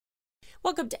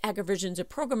Welcome to AgriVisions, a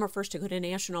program of First Dakota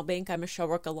National Bank. I'm Michelle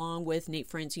Rook, along with Nate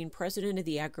Franzine, president of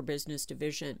the Agribusiness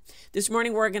Division. This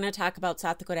morning, we're going to talk about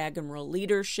South Dakota Ag and Rural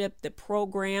Leadership. The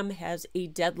program has a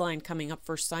deadline coming up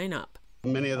for sign-up.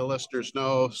 Many of the listeners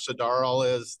know SDARL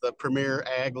is the premier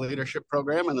ag leadership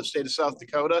program in the state of South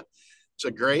Dakota. It's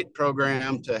a great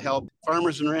program to help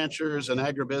farmers and ranchers and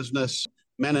agribusiness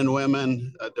men and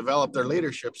women develop their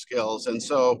leadership skills. And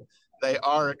so they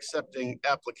are accepting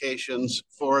applications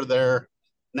for their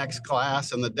next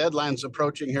class, and the deadline's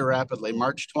approaching here rapidly.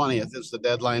 March 20th is the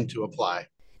deadline to apply.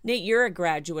 Nate, you're a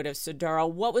graduate of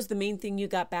SDARL. What was the main thing you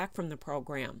got back from the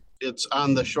program? It's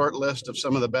on the short list of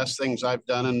some of the best things I've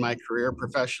done in my career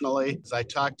professionally. As I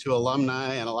talked to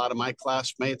alumni and a lot of my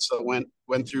classmates that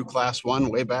went through class one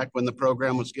way back when the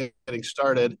program was getting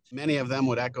started, many of them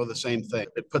would echo the same thing.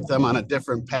 It put them on a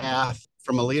different path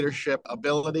from a leadership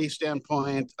ability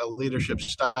standpoint, a leadership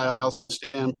style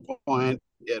standpoint.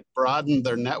 It broadened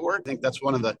their network. I think that's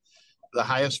one of the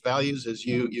highest values is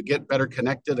you get better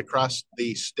connected across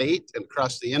the state and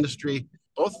across the industry,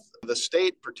 both the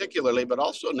state particularly, but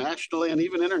also nationally and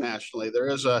even internationally.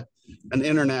 There is an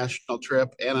international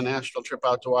trip and a national trip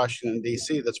out to Washington,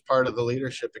 D.C. that's part of the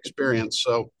leadership experience.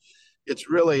 So it's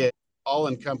really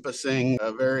all-encompassing,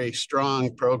 a very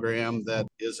strong program that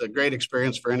is a great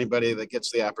experience for anybody that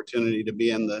gets the opportunity to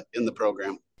be in the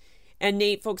program. And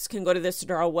Nate, folks can go to the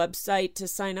SDARL website to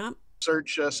sign up.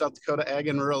 Search South Dakota Ag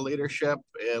and Rural Leadership.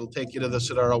 It'll take you to the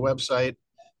SDARL website,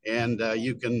 and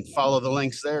you can follow the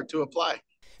links there to apply.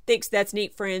 Thanks. That's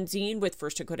Nate Franzine with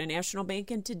First Dakota National Bank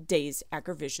and today's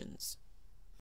AgriVisions.